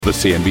The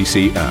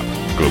CNBC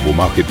app. Global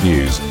market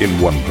news in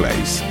one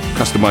place.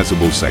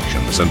 Customizable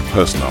sections and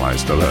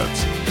personalized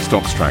alerts.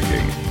 Stocks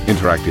tracking,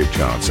 interactive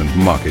charts and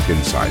market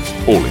insights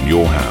all in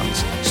your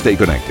hands. Stay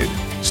connected.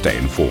 Stay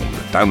informed.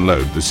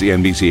 Download the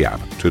CNBC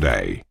app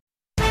today.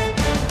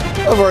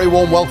 A very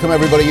warm welcome,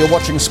 everybody. You're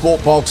watching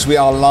Squawk Box. We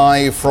are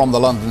live from the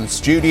London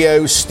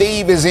studio.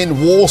 Steve is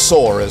in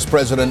Warsaw as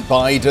President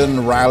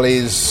Biden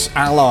rallies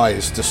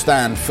allies to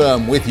stand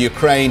firm with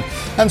Ukraine.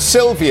 And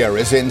Sylvia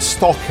is in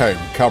Stockholm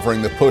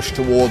covering the push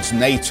towards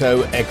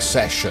NATO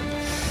accession.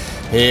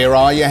 Here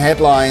are your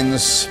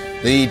headlines.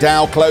 The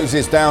Dow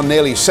closes down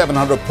nearly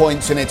 700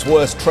 points in its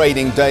worst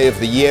trading day of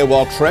the year,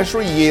 while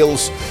Treasury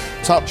yields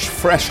touch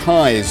fresh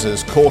highs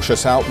as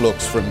cautious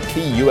outlooks from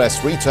key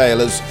US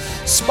retailers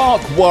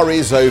spark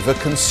worries over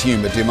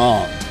consumer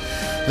demand.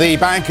 The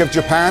Bank of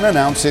Japan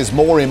announces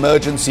more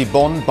emergency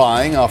bond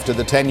buying after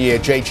the 10-year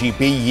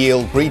JGB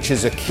yield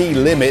breaches a key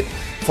limit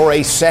for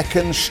a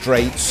second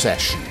straight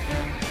session.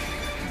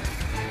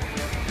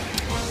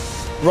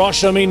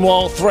 Russia,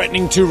 meanwhile,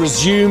 threatening to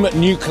resume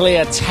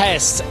nuclear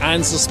tests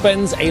and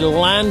suspends a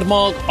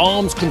landmark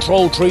arms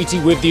control treaty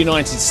with the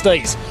United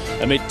States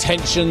amid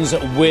tensions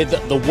with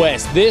the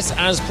West. This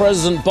as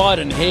President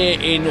Biden here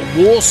in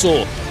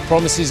Warsaw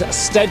promises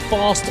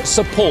steadfast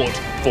support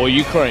for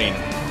Ukraine.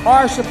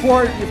 Our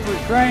support for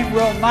Ukraine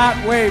will not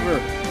waver.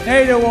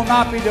 NATO will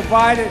not be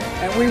divided,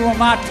 and we will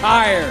not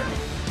tire.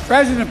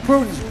 President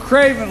Putin's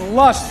craven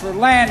lust for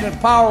land and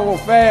power will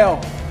fail,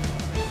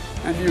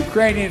 and the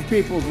Ukrainian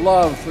people's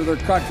love for their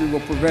country will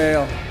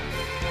prevail.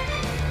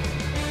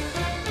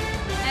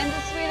 And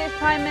the Swedish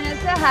Prime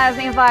Minister has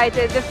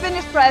invited the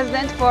Finnish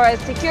President for a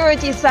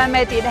security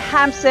summit in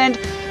Halmstad,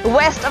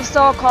 west of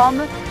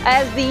Stockholm,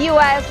 as the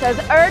US has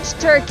urged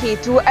Turkey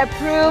to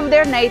approve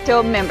their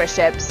NATO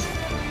memberships.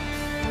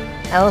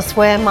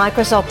 Elsewhere,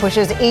 Microsoft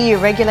pushes EU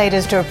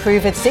regulators to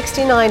approve its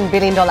 $69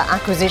 billion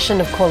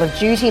acquisition of Call of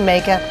Duty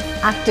maker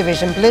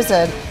Activision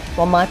Blizzard,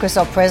 while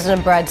Microsoft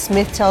President Brad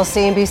Smith tells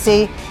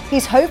CNBC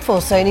he's hopeful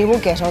Sony will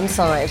get on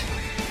side.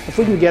 If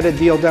we can get a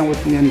deal done with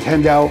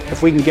Nintendo,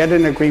 if we can get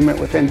an agreement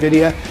with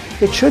Nvidia,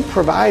 it should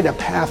provide a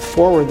path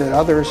forward that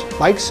others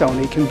like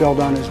Sony can build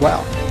on as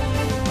well.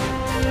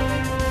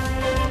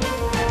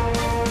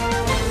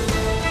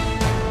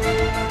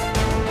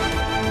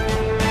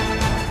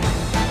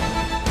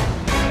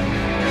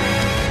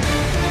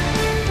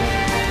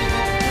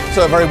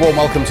 So a very warm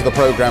welcome to the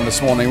programme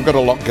this morning. We've got a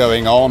lot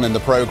going on in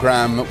the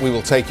programme. We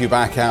will take you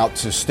back out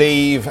to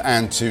Steve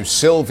and to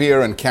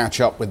Sylvia and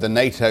catch up with the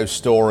NATO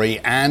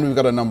story. And we've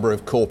got a number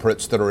of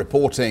corporates that are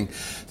reporting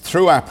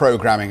through our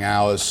programming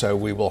hours, so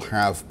we will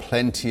have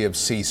plenty of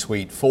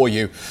C-suite for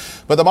you.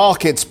 But the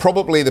market's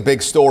probably the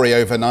big story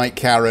overnight,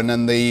 Karen,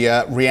 and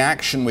the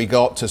reaction we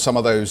got to some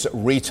of those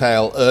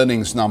retail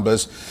earnings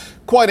numbers.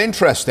 Quite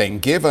interesting,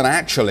 given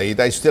actually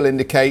they still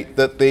indicate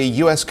that the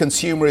US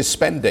consumer is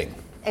spending.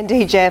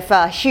 Indeed, Jeff,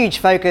 a huge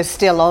focus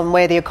still on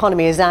where the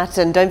economy is at.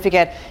 And don't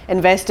forget,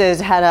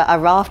 investors had a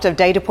raft of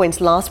data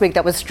points last week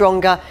that was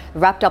stronger,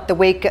 wrapped up the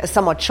week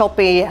somewhat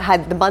choppy,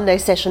 had the Monday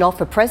session off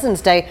for President's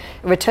Day,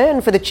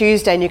 returned for the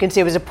Tuesday, and you can see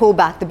it was a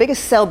pullback, the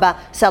biggest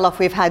sell-off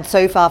we've had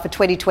so far for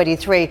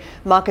 2023.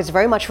 Markets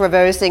very much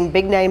reversing,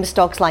 big name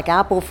stocks like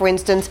Apple, for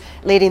instance,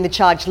 leading the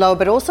charge lower,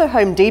 but also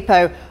Home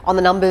Depot on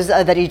the numbers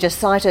that you just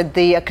cited,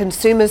 the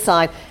consumer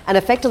side. And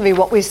effectively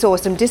what we saw,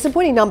 some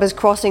disappointing numbers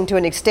crossing to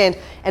an extent.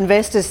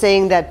 Investors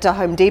seeing that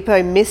Home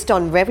Depot missed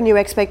on revenue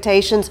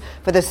expectations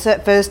for the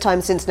first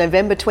time since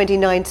November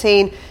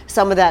 2019.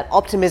 Some of that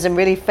optimism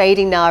really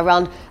fading now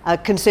around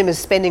consumers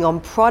spending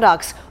on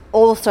products.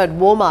 Also at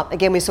Walmart,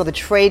 again, we saw the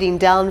trading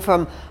down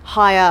from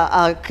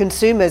higher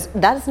consumers.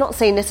 That is not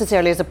seen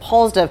necessarily as a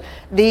positive.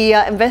 The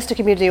investor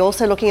community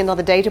also looking at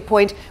another data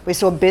point. We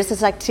saw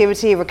business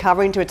activity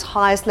recovering to its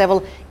highest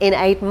level in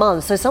 8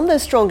 months. So some of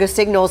those stronger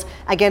signals,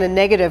 again, are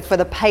negative for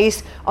the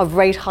pace of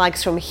rate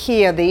hikes from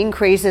here, the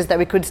increases that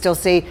we could still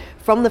see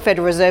from the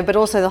Federal Reserve, but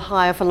also the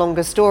higher for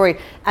longer story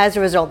as a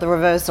result, the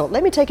reversal.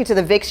 Let me take you to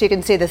the VIX. You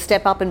can see the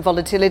step up in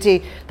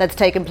volatility that's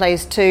taken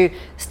place too.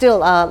 Still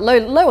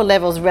lower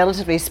levels,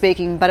 relatively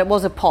speaking, but it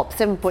was a pop,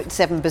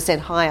 7.7%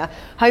 higher.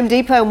 Home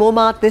Depot and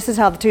Walmart, this is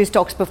how the two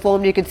stocks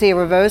performed. You can see a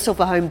reversal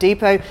for Home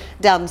Depot,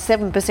 down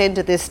 7%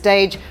 at this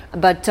stage,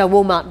 but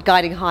Walmart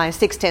guiding higher,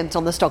 0.6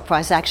 on the stock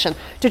price action.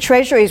 To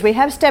Treasuries, we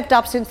have stepped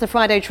up since the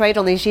Friday trade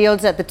on these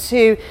yields at the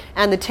 2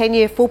 and the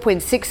 10-year,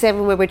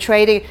 4.67, where we're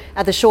trading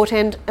at the short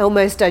end,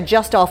 almost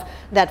just off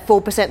that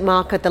 4%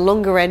 mark, at the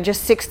longer end,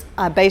 just 6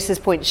 basis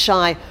points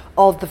shy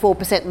of the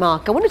 4%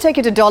 mark. I want to take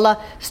you to dollar.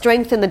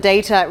 Strength in the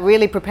data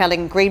really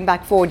propelling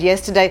greenback forward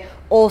yesterday.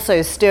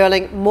 Also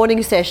sterling,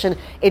 morning session,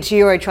 it's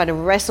euro trying to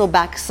wrestle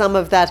back some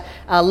of that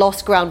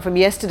lost ground from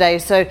yesterday.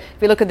 So if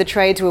you look at the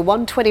trades, we're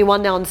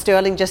 121 now on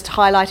sterling, just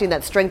highlighting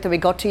that strength that we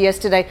got to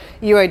yesterday.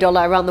 Euro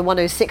dollar around the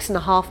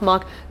 106.5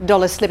 mark.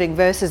 Dollar slipping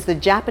versus the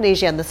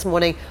Japanese yen this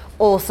morning,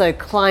 also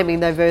climbing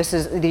though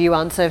versus the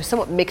yuan, so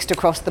somewhat mixed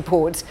across the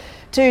boards.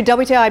 To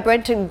WTI,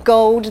 Brent and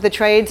gold, the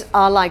trades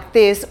are like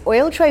this.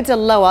 Oil trades are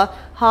lower,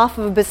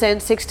 0.5%,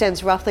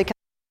 0.6 roughly.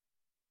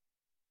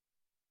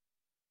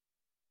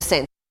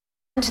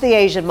 To the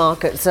Asian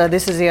markets,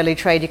 this is the early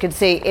trade. You can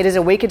see it is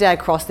a weaker day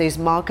across these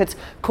markets.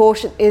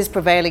 Caution is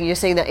prevailing. You're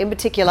seeing that in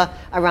particular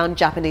around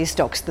Japanese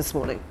stocks this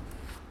morning.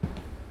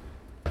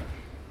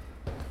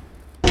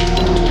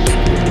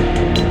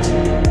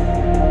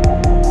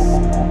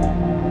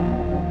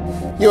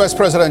 US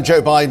President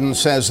Joe Biden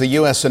says the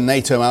US and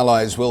NATO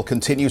allies will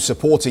continue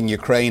supporting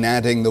Ukraine,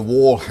 adding the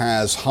war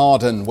has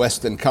hardened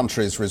Western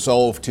countries'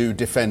 resolve to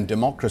defend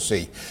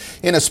democracy.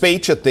 In a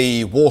speech at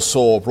the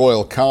Warsaw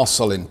Royal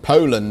Castle in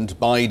Poland,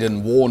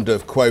 Biden warned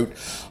of, quote,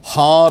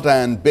 hard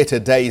and bitter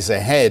days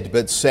ahead,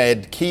 but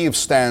said Kyiv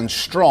stands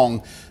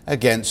strong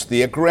against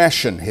the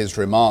aggression. His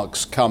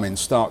remarks come in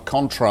stark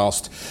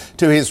contrast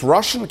to his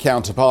Russian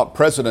counterpart,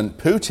 President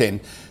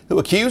Putin, who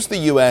accused the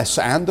US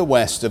and the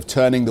West of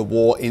turning the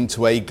war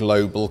into a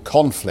global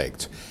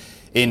conflict.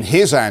 In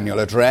his annual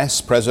address,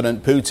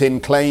 President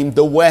Putin claimed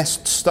the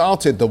West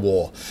started the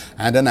war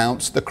and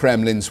announced the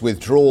Kremlin's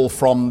withdrawal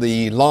from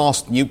the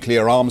last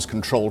nuclear arms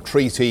control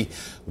treaty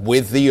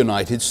with the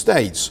United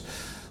States.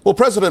 Well,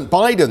 President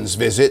Biden's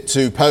visit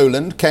to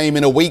Poland came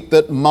in a week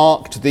that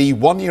marked the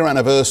one-year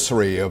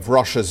anniversary of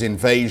Russia's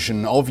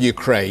invasion of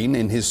Ukraine.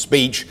 In his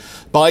speech,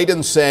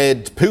 Biden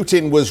said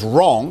Putin was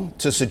wrong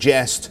to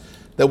suggest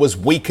there was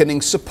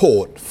weakening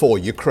support for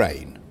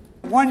Ukraine.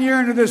 1 year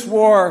into this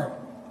war,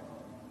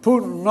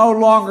 Putin no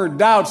longer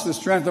doubts the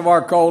strength of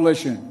our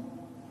coalition,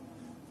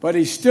 but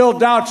he still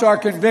doubts our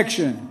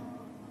conviction.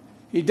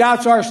 He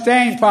doubts our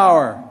staying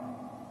power.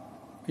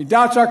 He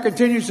doubts our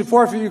continued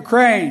support for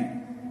Ukraine.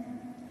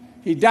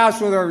 He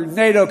doubts whether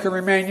NATO can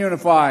remain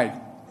unified.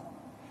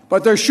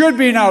 But there should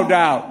be no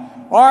doubt.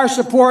 Our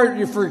support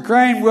for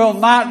Ukraine will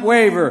not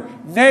waver.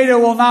 NATO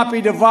will not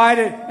be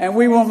divided, and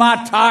we will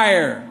not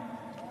tire.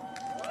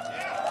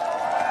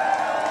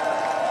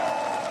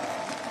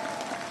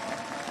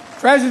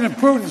 President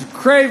Putin's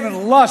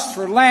craven lust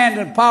for land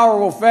and power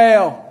will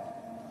fail,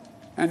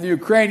 and the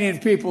Ukrainian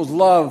people's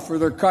love for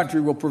their country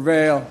will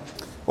prevail.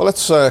 Well,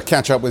 let's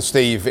catch up with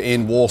Steve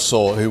in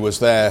Warsaw, who was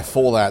there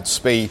for that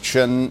speech.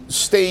 And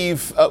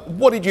Steve,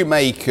 what did you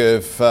make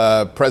of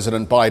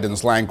President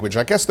Biden's language?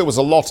 I guess there was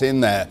a lot in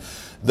there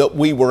that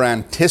we were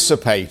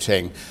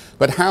anticipating,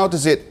 but how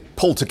does it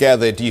pull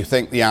together, do you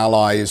think, the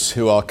allies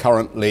who are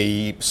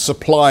currently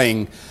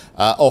supplying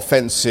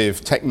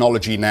offensive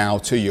technology now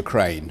to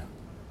Ukraine?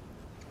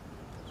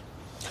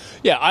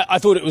 Yeah, I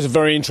thought it was a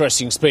very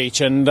interesting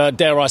speech, and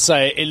dare I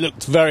say, it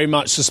looked very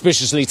much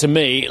suspiciously to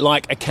me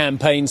like a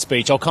campaign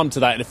speech. I'll come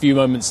to that in a few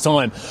moments'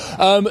 time.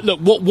 Look,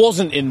 what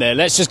wasn't in there?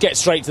 Let's just get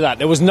straight to that.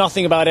 There was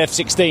nothing about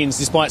F-16s,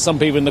 despite some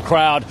people in the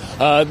crowd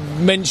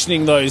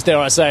mentioning those, dare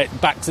I say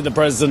it, back to the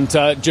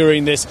president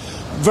during this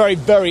very,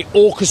 very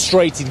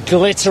orchestrated,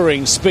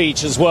 glittering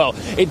speech as well.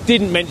 It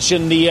didn't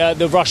mention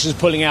the Russians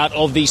pulling out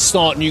of the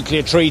START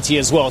nuclear treaty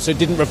as well, so it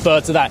didn't refer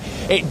to that.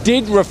 It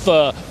did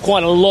refer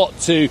quite a lot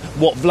to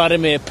what Vladimir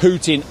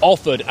Putin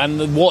offered,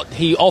 and what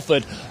he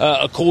offered,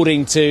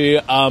 according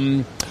to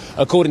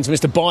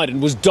Mr. Biden,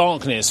 was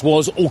darkness,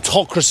 was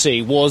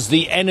autocracy, was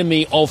the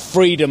enemy of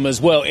freedom as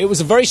well. It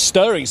was a very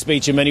stirring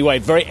speech in many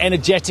ways, very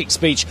energetic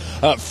speech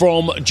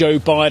from Joe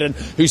Biden,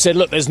 who said,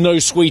 look, there's no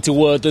sweeter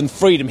word than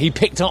freedom. He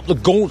picked up the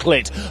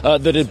gauntlet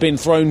that had been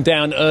thrown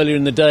down earlier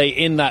in the day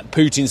in that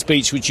Putin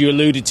speech, which you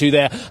alluded to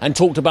there, and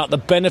talked about the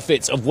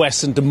benefits of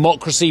Western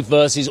democracy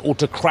versus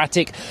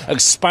autocratic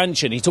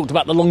expansion. He talked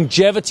about the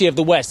longevity of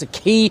the West. A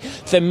key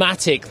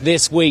thematic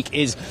this week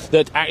is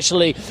that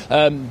actually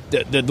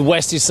the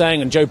West is saying,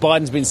 and Joe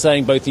Biden's been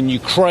saying both in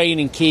Ukraine,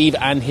 in Kyiv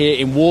and here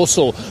in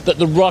Warsaw, that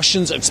the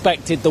Russians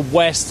expected the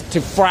West to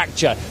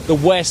fracture, the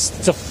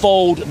West to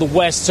fold, the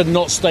West to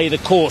not stay the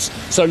course.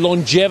 So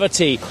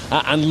longevity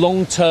and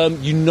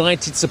long-term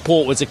united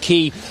support was a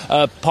key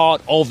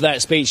part of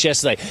that speech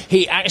yesterday.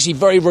 He actually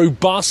very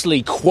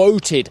robustly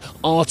quoted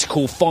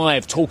Article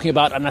 5, talking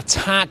about an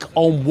attack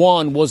on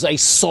one was a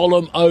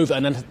solemn oath,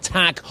 and an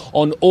attack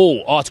on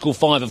all. Article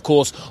 5, of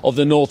course, of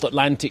the North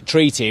Atlantic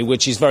Treaty,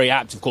 which is very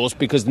apt, of course,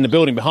 because in the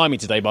building behind me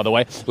today, by the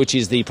way, which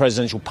is the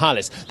presidential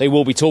palace, they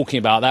will be talking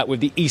about that with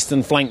the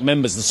Eastern Flank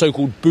members, the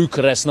so-called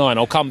Bucharest Nine.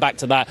 I'll come back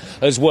to that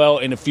as well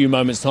in a few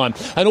moments' time.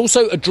 And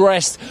also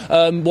addressed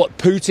what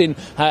Putin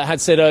had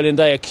said earlier in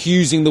the day,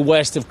 accusing the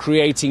West of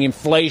creating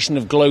inflation,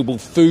 of global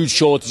food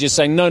shortages,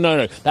 saying, no,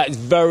 that is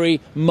very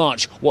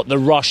much what the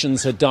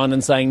Russians had done,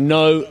 and saying,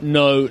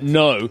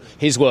 no,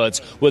 his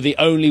words were the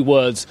only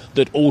words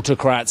that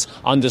autocrats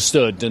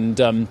understood.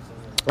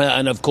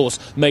 And of course,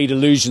 made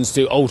allusions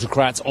to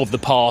autocrats of the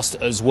past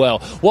as well.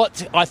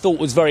 What I thought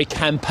was very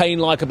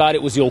campaign-like about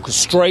it was the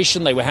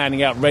orchestration. They were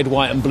handing out red,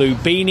 white and blue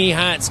beanie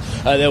hats.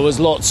 There was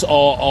lots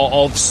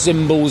of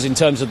symbols in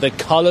terms of the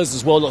colours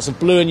as well. Lots of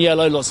blue and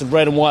yellow, lots of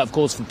red and white, of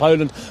course, for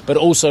Poland, but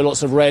also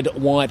lots of red,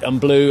 white and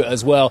blue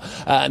as well.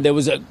 And there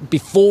was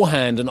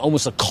beforehand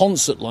almost a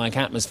concert-like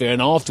atmosphere.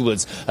 And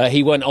afterwards,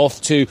 he went off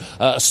to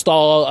a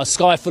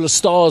Sky Full of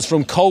Stars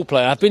from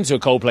Coldplay. I've been to a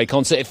Coldplay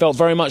concert. It felt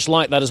very much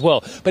like that as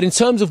well. But in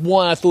terms terms of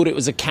why I thought it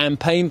was a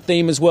campaign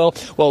theme as well,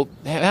 well,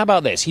 how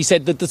about this? He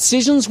said the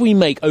decisions we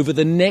make over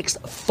the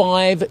next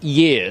 5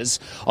 years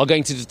are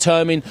going to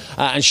determine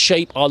and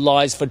shape our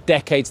lives for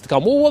decades to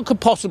come. Well, what could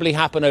possibly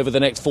happen over the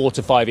next 4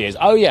 to 5 years?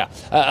 Oh, yeah,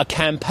 a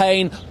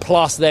campaign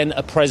plus then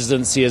a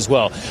presidency as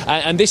well.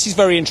 And this is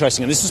very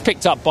interesting. And this was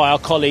picked up by our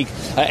colleague,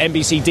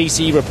 NBC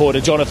DC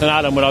reporter Jonathan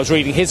Allen, when I was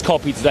reading his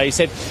copy today. He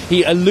said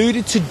he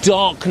alluded to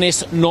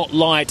darkness, not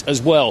light,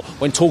 as well,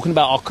 when talking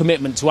about our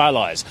commitment to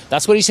allies.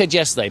 That's what he said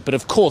yesterday. But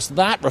of course,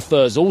 that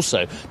refers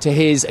also to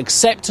his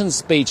acceptance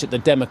speech at the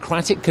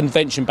Democratic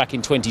Convention back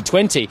in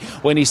 2020,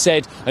 when he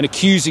said, and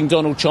accusing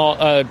Donald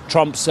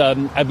Trump's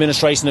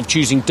administration of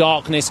choosing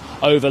darkness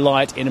over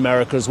light in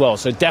America as well.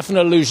 So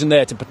definite allusion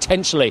there to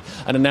potentially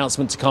an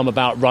announcement to come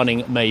about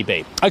running,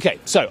 maybe. OK,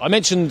 so I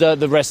mentioned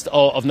the rest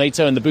of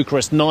NATO and the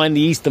Bucharest Nine,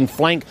 the eastern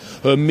flank,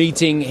 who are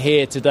meeting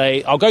here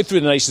today. I'll go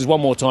through the nations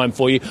one more time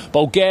for you.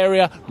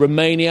 Bulgaria,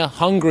 Romania,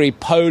 Hungary,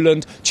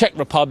 Poland, Czech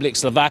Republic,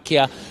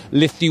 Slovakia,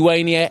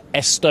 Lithuania,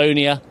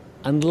 Estonia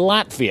and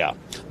Latvia.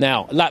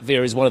 Now,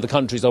 Latvia is one of the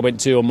countries I went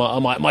to on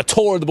my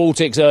tour of the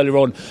Baltics earlier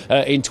on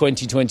in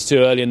 2022,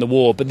 early in the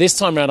war. But this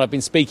time around, I've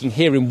been speaking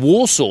here in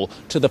Warsaw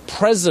to the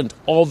president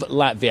of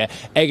Latvia,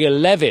 Egil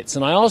Levits.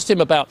 And I asked him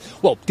about,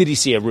 well, did he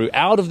see a route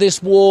out of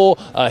this war?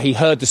 He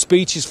heard the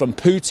speeches from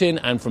Putin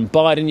and from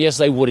Biden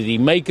yesterday. What did he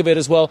make of it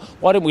as well?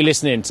 Why don't we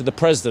listen in to the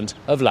president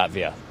of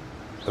Latvia?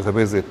 The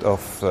visit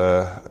of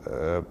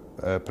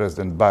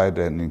President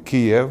Biden in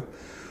Kiev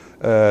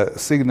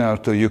signal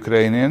to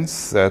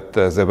Ukrainians that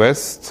the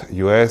West,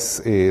 US,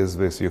 is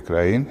with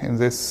Ukraine in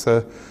this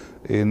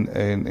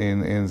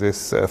in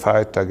this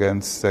fight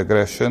against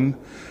aggression.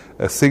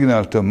 A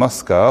signal to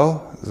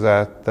Moscow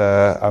that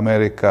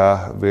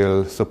America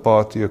will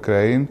support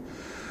Ukraine,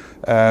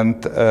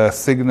 and a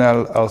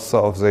signal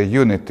also of the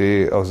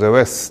unity of the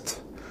West,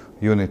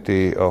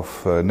 unity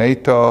of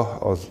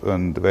NATO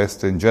and the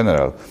West in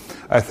general.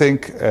 I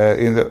think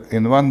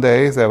in one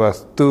day there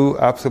was two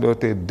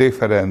absolutely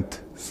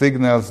different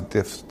signals,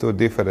 two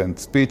different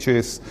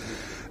speeches.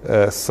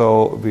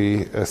 So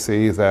we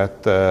see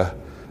that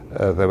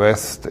the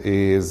West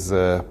is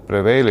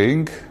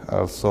prevailing.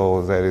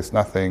 Also, there is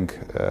nothing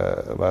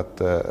what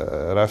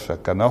Russia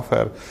can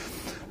offer.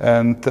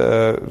 And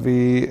I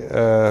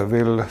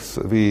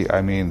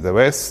mean the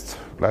West,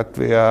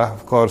 Latvia,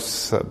 of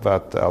course,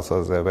 but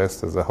also the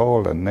West as a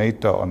whole, and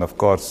NATO, and of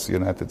course,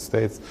 United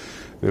States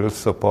will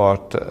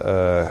support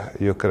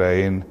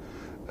Ukraine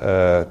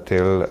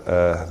till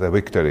the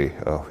victory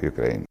of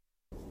Ukraine.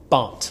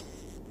 But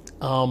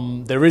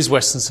there is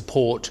Western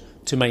support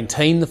to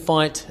maintain the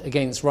fight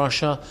against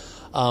Russia.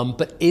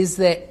 But is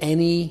there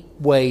any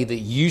way that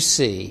you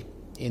see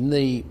in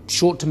the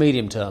short to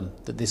medium term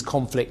that this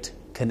conflict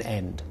can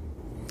end?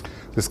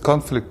 This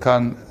conflict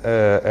can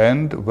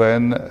end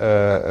when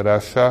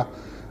Russia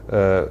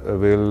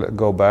will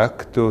go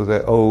back to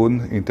their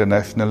own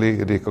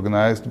internationally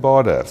recognized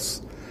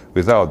borders.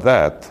 Without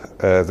that,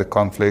 the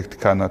conflict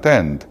cannot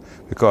end,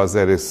 because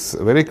there is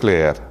very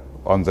clear,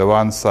 on the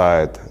one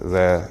side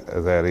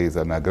there is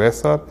an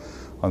aggressor,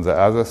 on the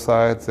other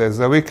side there's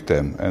a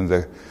victim, and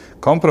the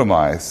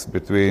compromise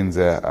between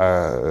the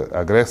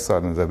aggressor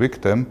and the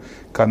victim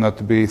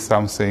cannot be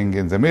something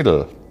in the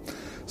middle.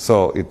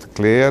 So it's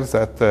clear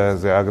that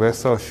the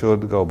aggressor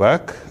should go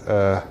back,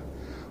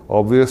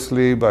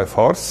 obviously by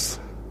force.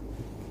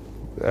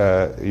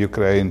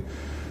 Ukraine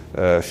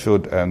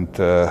should and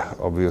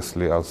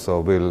obviously also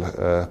will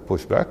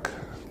push back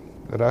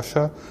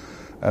Russia,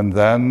 and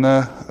then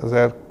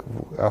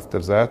after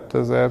that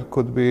there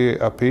could be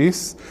a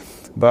peace.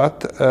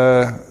 But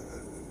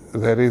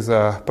there is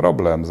a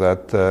problem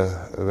that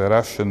the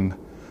Russian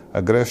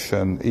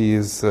aggression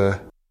is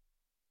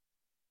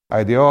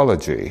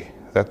ideology.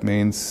 That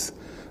means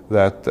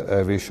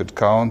that we should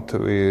count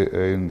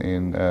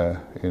in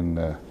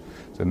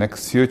the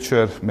next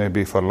future,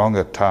 maybe for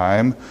longer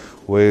time,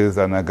 with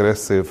an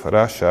aggressive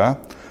Russia,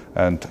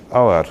 and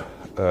our,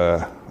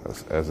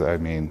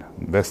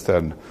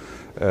 Western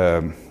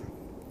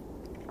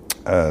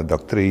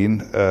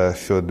doctrine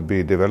should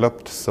be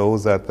developed so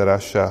that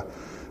Russia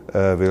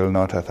will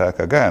not attack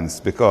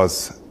against,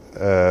 because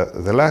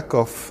the lack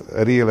of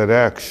real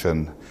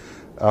reaction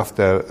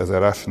after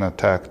the Russian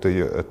attack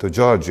to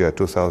Georgia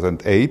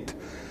 2008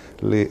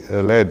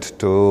 led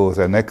to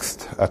the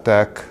next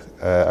attack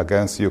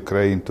against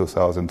Ukraine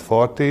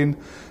 2014.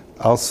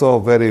 Also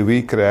very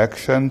weak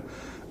reaction,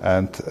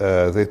 and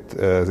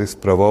this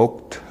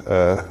provoked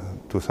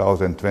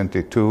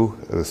 2022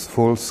 this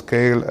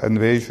full-scale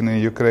invasion in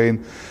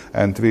Ukraine,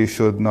 and we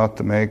should not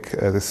make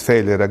this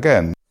failure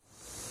again.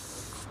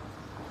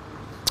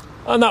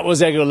 And that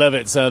was Egor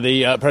Levits,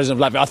 the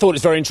president of Latvia. I thought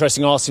it's very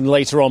interesting. Asked him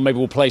later on, maybe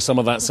we'll play some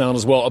of that sound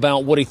as well,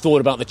 about what he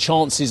thought about the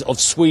chances of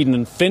Sweden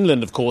and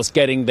Finland, of course,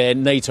 getting their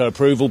NATO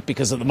approval,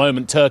 because at the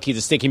moment Turkey the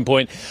sticking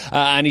point.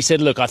 And he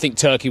said, look, I think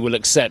Turkey will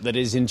accept that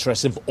it is in the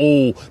interest of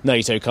all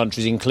NATO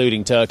countries,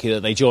 including Turkey, that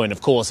they join,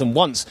 of course. And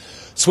once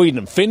Sweden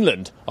and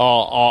Finland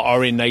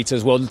are in NATO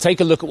as well,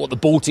 take a look at what the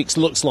Baltics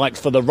looks like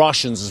for the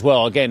Russians as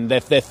well. Again,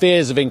 their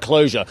fears of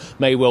enclosure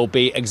may well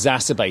be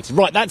exacerbated.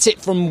 Right, that's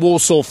it from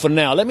Warsaw for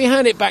now. Let me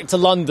hand it back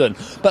to London.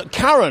 But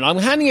Karen, I'm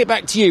handing it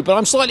back to you, but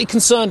I'm slightly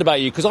concerned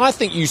about you because I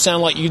think you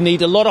sound like you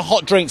need a lot of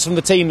hot drinks from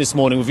the team this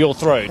morning with your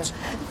throat.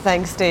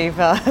 Thanks, Steve.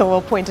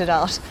 We'll point it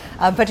out.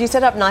 But you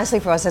set up nicely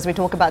for us as we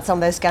talk about some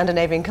of those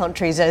Scandinavian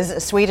countries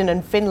as Sweden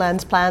and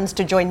Finland's plans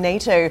to join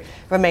NATO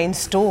remain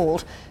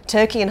stalled.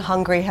 Turkey and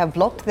Hungary have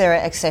blocked their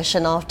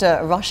accession after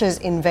Russia's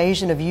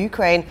invasion of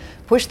Ukraine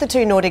pushed the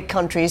two Nordic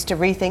countries to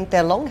rethink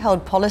their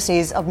long-held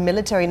policies of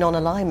military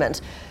non-alignment.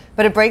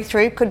 But a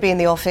breakthrough could be in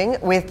the offing,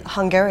 with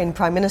Hungarian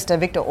Prime Minister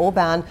Viktor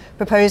Orban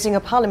proposing a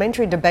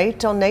parliamentary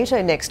debate on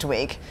NATO next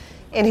week.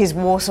 In his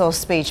Warsaw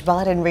speech,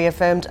 Biden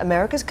reaffirmed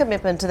America's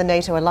commitment to the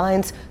NATO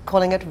alliance,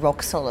 calling it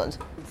rock solid.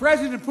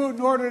 President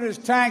Putin ordered his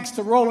tanks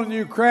to roll into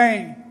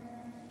Ukraine.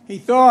 He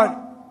thought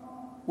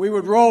we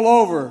would roll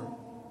over.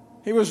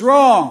 He was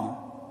wrong.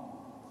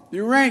 The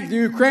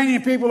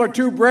Ukrainian people are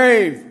too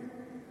brave.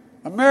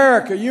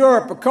 America,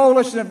 Europe, a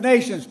coalition of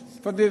nations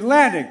from the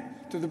Atlantic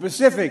to the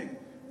Pacific,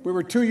 we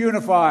were too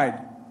unified.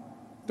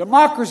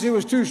 Democracy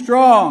was too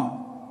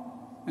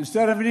strong.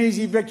 Instead of an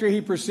easy victory he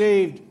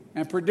perceived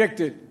and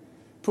predicted,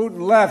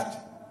 Putin left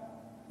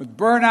with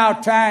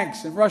burnout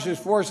tanks and Russia's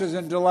forces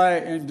in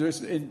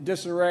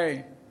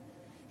disarray.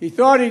 He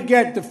thought he'd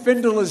get the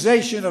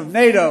Finlandization of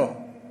NATO.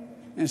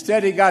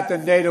 Instead, he got the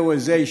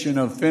NATOization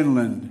of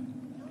Finland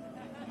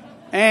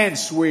and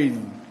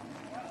Sweden.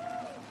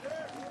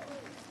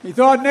 He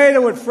thought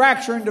NATO would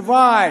fracture and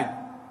divide.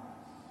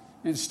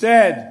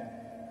 Instead,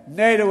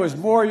 NATO is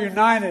more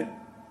united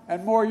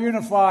and more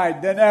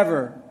unified than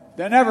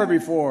ever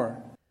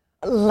before.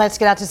 Let's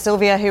get out to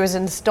Sylvia, who is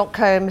in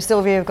Stockholm.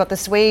 Sylvia, we've got the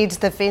Swedes,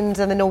 the Finns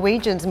and the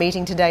Norwegians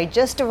meeting today,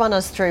 just to run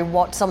us through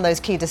what some of those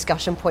key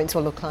discussion points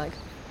will look like.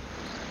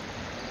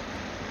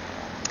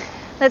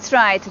 That's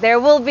right. There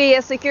will be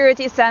a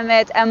security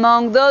summit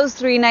among those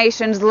three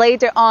nations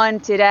later on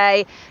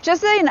today,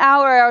 just an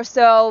hour or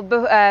so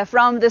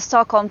from the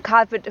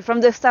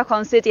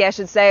Stockholm city, I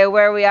should say,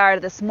 where we are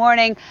this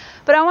morning.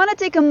 But I want to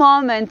take a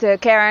moment,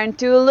 Karen,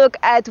 to look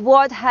at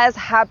what has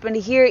happened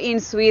here in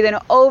Sweden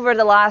over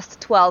the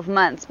last 12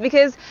 months,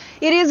 because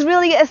it is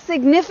really a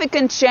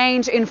significant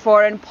change in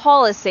foreign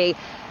policy.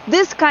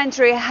 This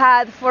country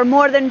had for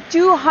more than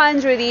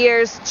 200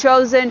 years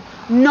chosen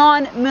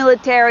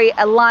non-military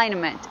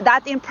alignment.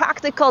 That in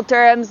practical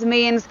terms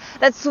means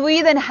that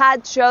Sweden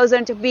had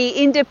chosen to be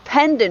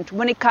independent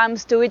when it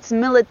comes to its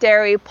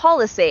military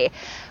policy.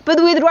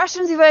 But with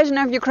Russia's invasion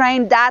of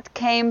Ukraine, that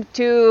came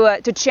to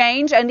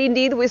change, and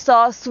indeed we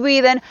saw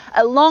Sweden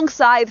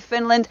alongside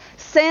Finland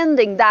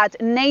sending that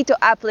NATO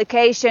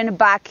application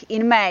back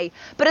in May.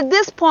 But at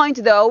this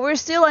point, though, we're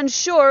still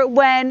unsure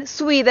when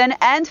Sweden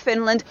and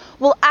Finland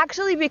will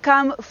actually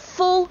become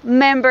full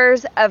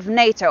members of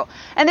NATO.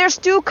 And there's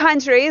two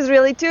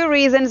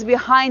reasons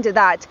behind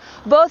that.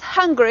 Both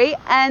Hungary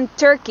and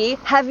Turkey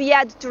have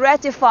yet to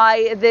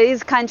ratify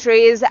these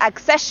countries'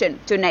 accession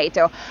to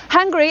NATO.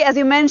 Hungary, as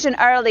you mentioned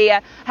earlier,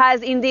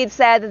 has indeed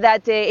said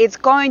that it's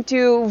going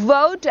to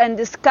vote and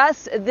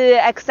discuss the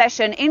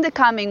accession in the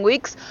coming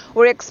weeks.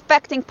 We're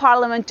expecting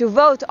Parliament to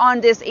vote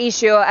on this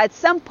issue at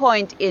some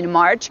point in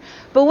March.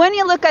 But when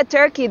you look at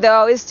Turkey,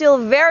 though, it's still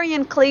very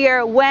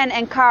unclear when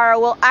Ankara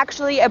will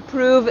actually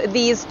approve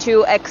these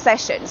two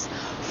accessions.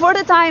 For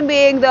the time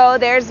being, though,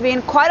 there's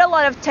been quite a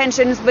lot of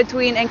tensions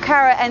between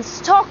Ankara and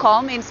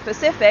Stockholm in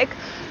specific,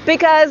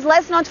 because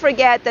let's not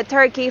forget that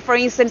Turkey, for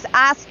instance,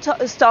 asked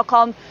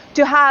Stockholm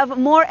to have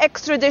more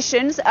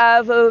extraditions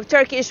of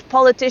Turkish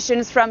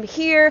politicians from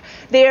here.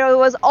 There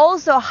was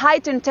also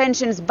heightened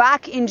tensions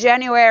back in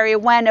January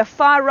when a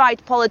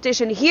far-right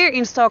politician here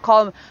in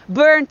Stockholm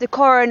burned the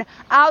Koran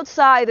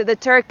outside the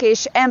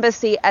Turkish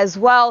embassy as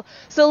well.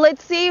 So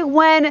let's see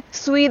when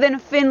Sweden,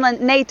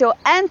 Finland, NATO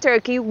and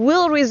Turkey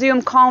will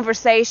resume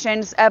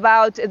conversations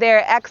about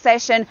their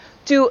accession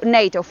to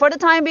NATO. For the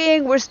time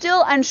being, we're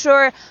still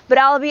unsure, but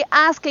I'll be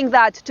asking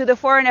that to the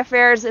Foreign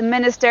Affairs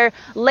Minister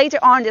later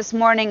on this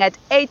morning at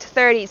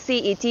 8:30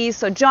 CET.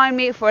 So join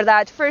me for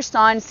that First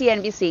on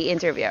CNBC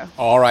interview.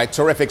 All right,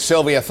 terrific.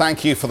 Sylvia,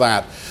 thank you for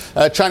that.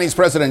 Chinese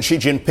President Xi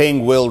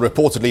Jinping will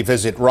reportedly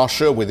visit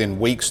Russia within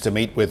weeks to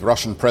meet with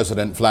Russian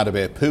President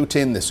Vladimir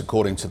Putin. This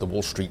according to the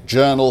Wall Street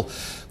Journal,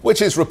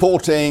 which is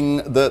reporting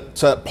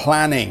that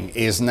planning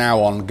is now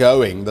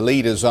ongoing. The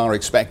leaders are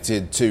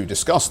expected to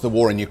discuss the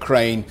war in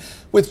Ukraine,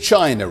 with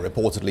China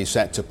reportedly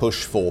set to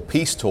push for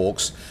peace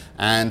talks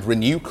and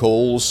renew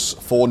calls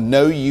for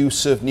no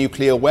use of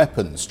nuclear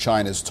weapons.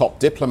 China's top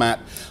diplomat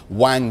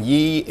Wang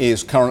Yi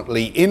is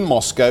currently in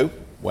Moscow,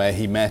 where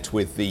he met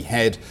with the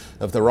head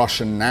of the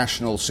Russian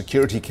National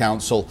Security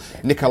Council,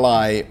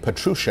 Nikolai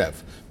Patrushev.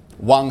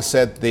 Wang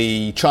said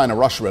the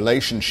China-Russia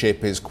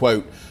relationship is,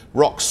 quote,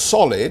 rock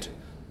solid,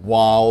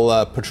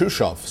 while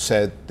Patrushev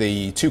said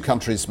the two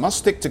countries must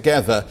stick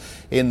together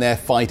in their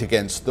fight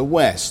against the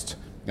West.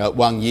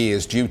 Wang Yi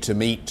is due to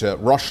meet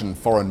Russian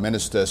Foreign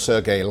Minister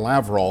Sergei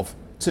Lavrov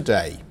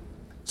today.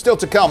 Still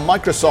to come,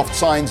 Microsoft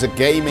signs a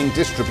gaming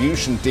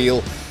distribution deal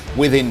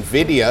with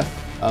Nvidia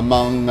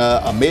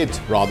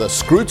amid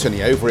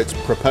scrutiny over its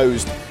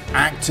proposed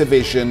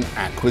Activision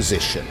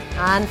acquisition.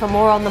 And for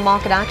more on the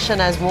market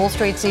action as Wall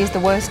Street sees the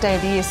worst day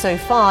of the year so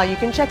far, you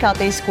can check out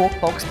the Squawk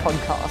Box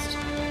podcast.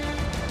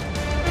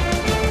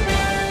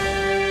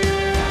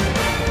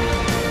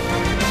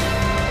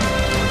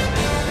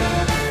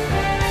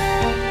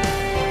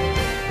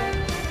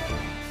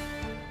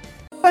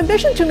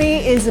 Ambition to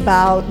me is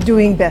about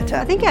doing better.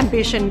 I think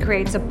ambition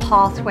creates a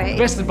pathway.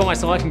 Best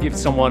advice I can give to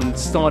someone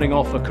starting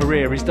off a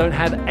career is don't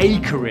have a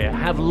career,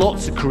 have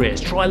lots of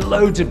careers, try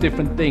loads of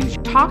different things.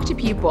 Talk to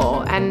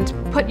people and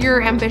put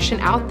your ambition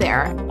out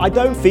there. I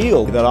don't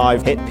feel that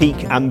I've hit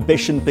peak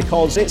ambition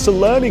because it's a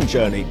learning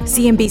journey.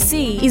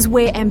 CNBC is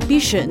where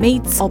ambition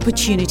meets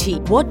opportunity.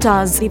 What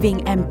does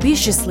living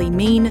ambitiously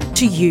mean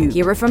to you?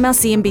 Hear it from our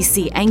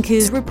CNBC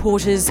anchors,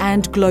 reporters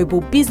and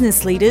global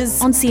business leaders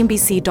on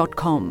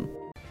CNBC.com.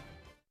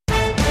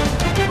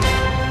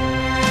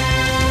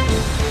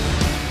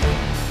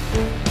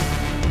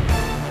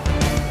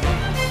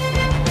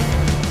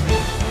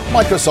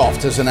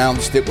 Microsoft has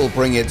announced it will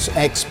bring its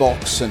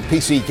Xbox and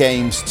PC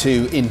games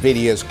to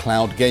Nvidia's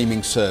cloud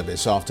gaming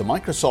service after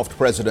Microsoft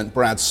President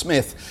Brad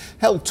Smith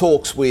held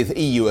talks with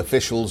EU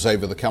officials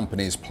over the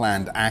company's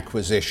planned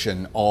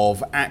acquisition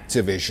of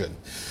Activision.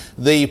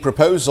 The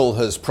proposal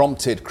has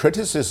prompted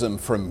criticism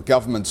from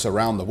governments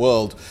around the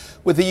world,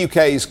 with the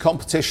UK's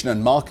Competition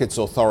and Markets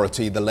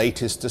Authority the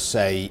latest to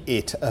say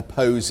it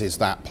opposes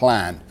that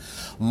plan.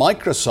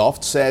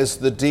 Microsoft says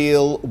the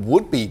deal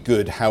would be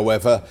good,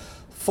 however,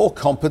 for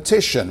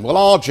competition. Well,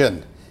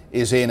 Arjun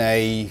is in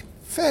a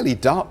fairly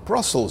dark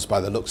Brussels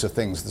by the looks of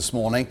things this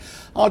morning.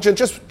 Arjun,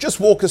 just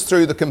walk us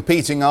through the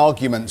competing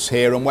arguments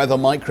here and whether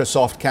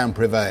Microsoft can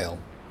prevail.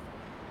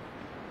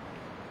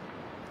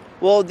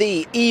 Well,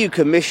 the EU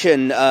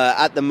Commission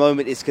at the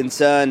moment is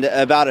concerned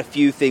about a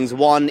few things.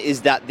 One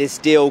is that this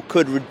deal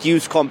could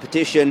reduce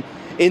competition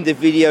in the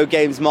video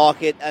games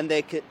market, and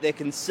they're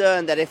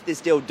concerned that if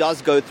this deal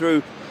does go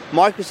through,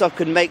 Microsoft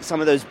could make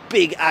some of those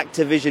big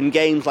Activision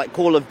games like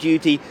Call of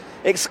Duty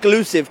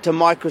exclusive to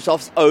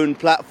Microsoft's own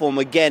platform.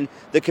 Again,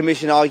 the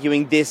Commission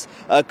arguing this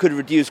could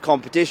reduce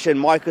competition.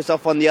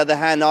 Microsoft, on the other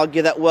hand,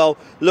 argue that, well,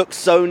 look,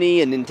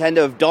 Sony and Nintendo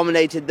have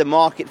dominated the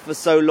market for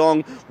so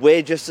long.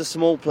 We're just a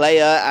small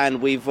player,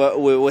 and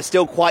we're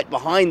still quite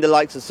behind the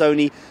likes of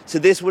Sony. So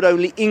this would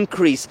only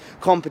increase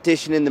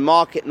competition in the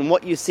market. And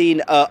what you've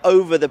seen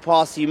over the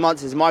past few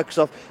months is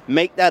Microsoft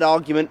make that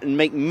argument and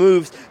make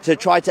moves to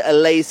try to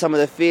allay some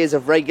of the fears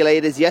of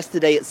regulators.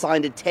 Yesterday, it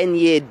signed a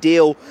 10-year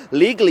deal,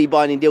 legally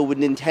binding deal with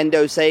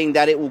Nintendo, saying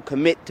that it will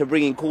commit to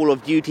bringing Call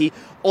of Duty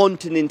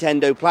onto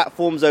Nintendo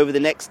platforms over the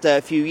next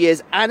few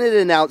years, and it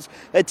announced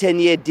a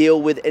 10-year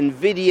deal with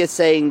Nvidia,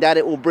 saying that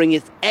it will bring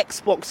its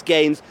Xbox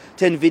games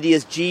to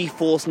Nvidia's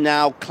GeForce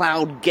Now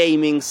cloud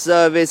gaming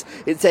service.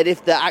 It said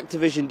if the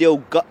Activision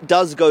deal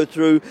does go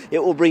through, it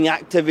will bring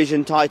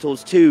Activision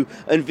titles to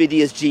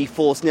Nvidia's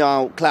GeForce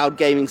Now cloud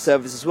gaming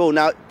service as well.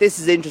 Now, this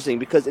is interesting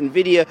because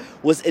Nvidia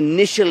was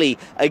initially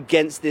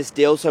against this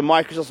deal, so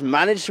Microsoft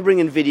managed to bring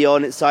Nvidia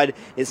on its side,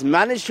 it's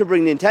managed to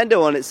bring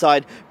Nintendo on its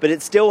side, but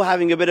it's still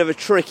having a bit of a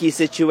tricky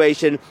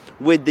situation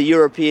with the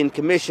European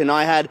Commission.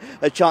 I had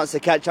a chance to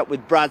catch up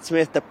with Brad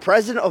Smith, the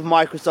president of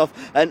Microsoft,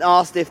 and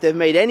asked if they've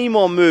made any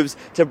more moves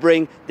to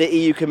bring the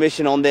EU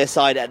Commission on their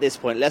side at this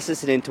point. Let's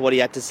listen in to what he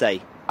had to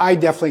say. I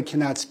definitely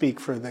cannot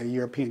speak for the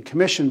European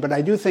Commission, but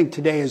I do think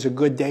today is a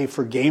good day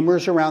for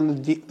gamers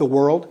around the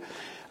world.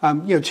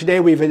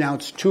 Today we've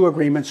announced two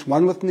agreements,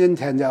 one with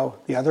Nintendo,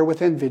 the other with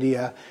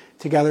Nvidia.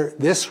 Together,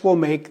 this will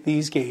make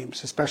these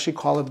games, especially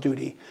Call of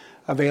Duty,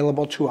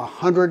 available to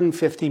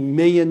 150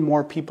 million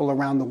more people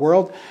around the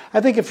world.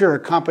 I think if you're a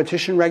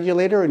competition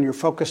regulator and you're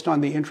focused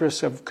on the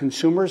interests of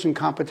consumers and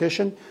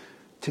competition,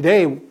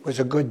 today was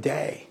a good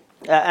day.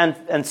 And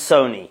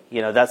Sony,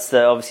 that's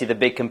obviously the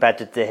big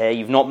competitor here.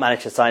 You've not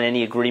managed to sign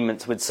any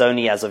agreements with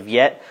Sony as of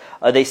yet.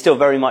 They still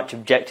very much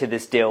object to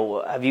this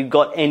deal. Have you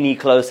got any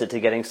closer to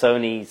getting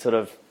Sony sort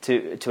of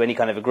to any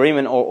kind of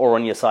agreement or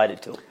on your side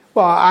at all?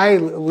 Well, I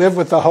live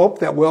with the hope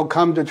that we'll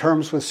come to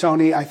terms with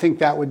Sony. I think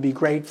that would be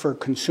great for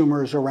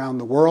consumers around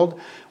the world.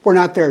 We're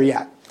not there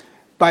yet.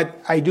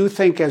 But I do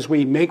think as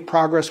we make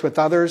progress with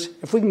others,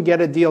 if we can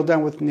get a deal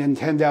done with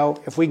Nintendo,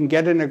 if we can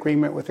get an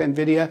agreement with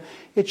Nvidia,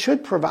 it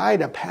should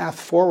provide a path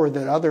forward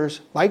that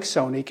others like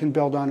Sony can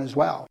build on as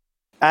well.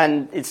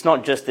 And it's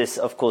not just this,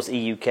 of course,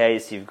 EU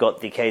case. You've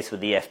got the case with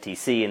the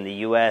FTC in the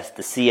US,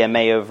 the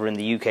CMA over in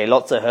the UK.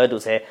 Lots of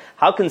hurdles here.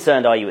 How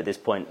concerned are you at this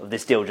point of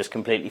this deal just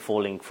completely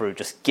falling through,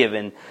 just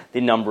given the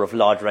number of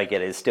large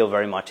regulators still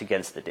very much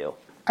against the deal?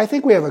 I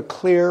think we have a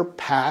clear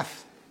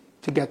path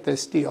to get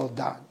this deal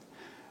done.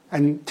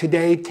 And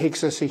today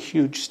takes us a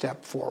huge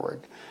step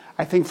forward.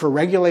 I think for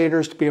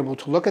regulators to be able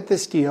to look at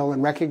this deal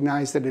and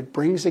recognize that it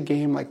brings a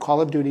game like Call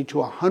of Duty to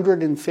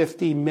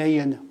 150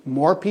 million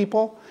more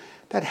people,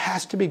 that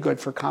has to be good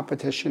for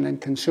competition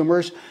and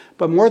consumers.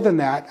 But more than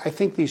that, I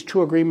think these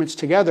two agreements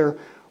together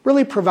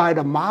really provide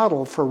a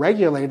model for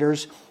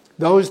regulators,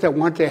 those that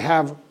want to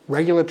have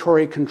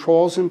regulatory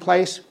controls in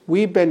place.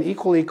 We've been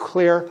equally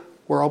clear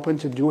we're open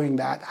to doing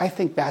that. I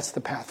think that's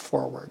the path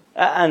forward.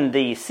 And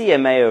the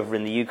CMA over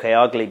in the UK,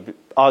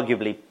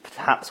 arguably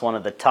perhaps one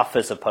of the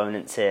toughest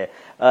opponents here,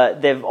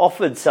 they've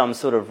offered some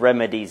sort of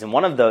remedies, and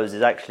one of those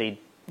is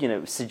actually,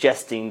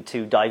 suggesting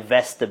to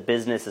divest the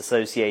business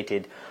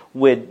associated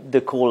with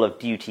the Call of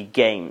Duty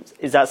games.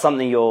 Is that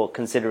something you're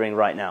considering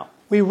right now?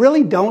 We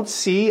really don't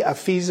see a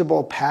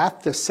feasible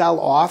path to sell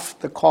off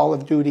the Call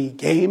of Duty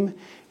game.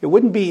 It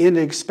wouldn't be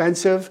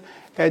inexpensive.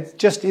 It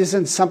just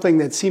isn't something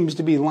that seems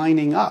to be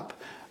lining up.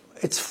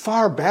 It's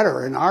far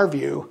better, in our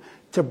view,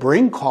 to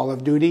bring Call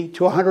of Duty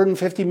to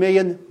 150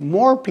 million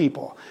more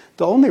people.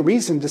 The only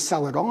reason to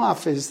sell it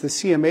off is the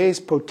CMA's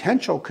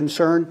potential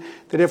concern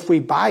that if we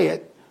buy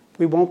it,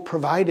 we won't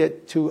provide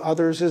it to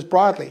others as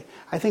broadly.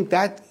 I think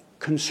that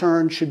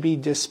concern should be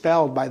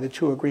dispelled by the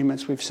two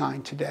agreements we've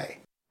signed today.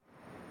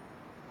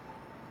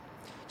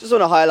 Just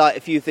want to highlight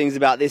a few things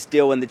about this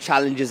deal and the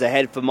challenges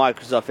ahead for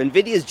Microsoft.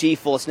 NVIDIA's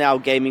GeForce Now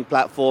gaming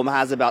platform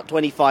has about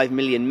 25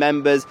 million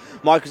members.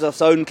 Microsoft's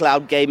own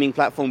cloud gaming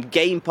platform,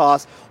 Game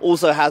Pass,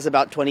 also has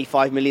about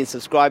 25 million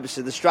subscribers.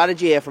 So the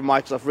strategy here from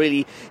Microsoft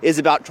really is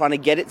about trying to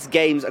get its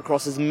games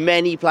across as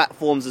many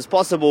platforms as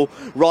possible,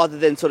 rather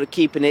than sort of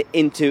keeping it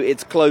into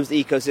its closed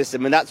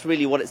ecosystem. And that's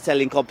really what it's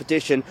telling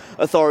competition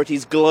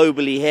authorities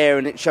globally here,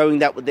 and it's showing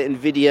that with the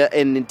NVIDIA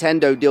and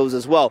Nintendo deals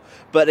as well.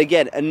 But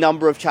again, a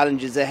number of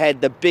challenges ahead.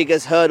 The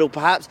biggest hurdle,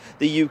 perhaps,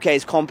 the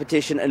UK's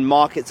Competition and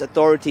Markets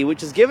Authority,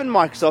 which has given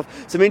Microsoft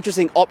some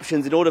interesting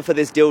options in order for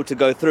this deal to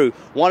go through.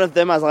 One of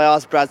them, as I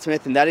asked Brad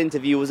Smith in that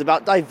interview, was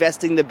about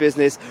divesting the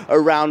business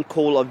around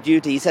Call of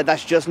Duty. He said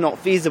that's just not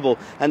feasible,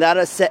 and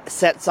that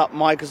sets up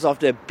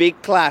Microsoft a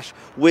big clash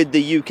with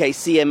the UK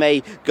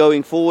CMA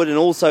going forward. And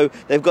also,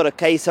 they've got a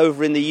case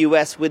over in the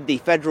US with the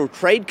Federal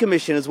Trade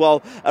Commission as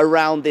well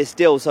around this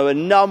deal. So a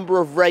number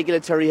of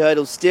regulatory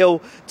hurdles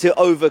still to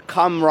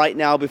overcome right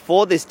now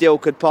before this deal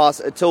could pass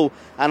at all.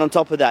 And on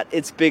top of that,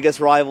 its biggest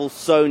rival,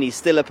 Sony,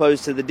 still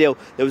opposed to the deal.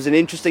 There was an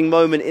interesting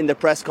moment in the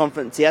press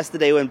conference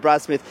yesterday when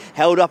Brad Smith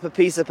held up a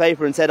piece of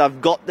paper and said,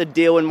 I've got the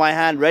deal in my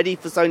hand, ready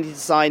for Sony to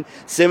sign,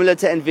 similar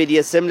to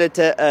Nvidia, similar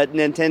to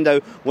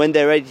Nintendo when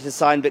they're ready to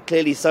sign. But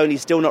clearly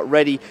Sony's still not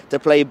ready to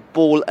play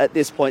ball at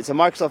this point. So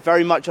Microsoft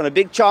very much on a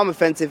big charm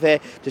offensive here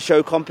to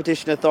show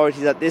competition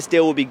authorities that this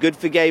deal will be good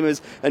for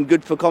gamers and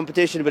good for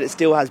competition, but it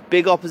still has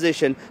big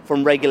opposition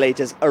from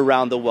regulators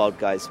around the world,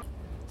 guys.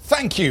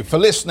 Thank you for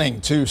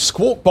listening to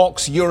Squawk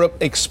Box Europe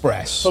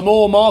Express. For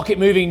more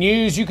market-moving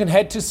news, you can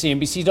head to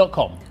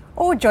cnbc.com.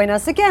 Or join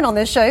us again on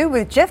the show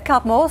with Jeff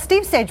Cutmore,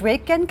 Steve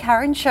Sedgwick and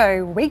Karen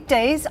Cho,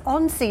 weekdays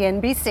on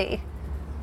CNBC.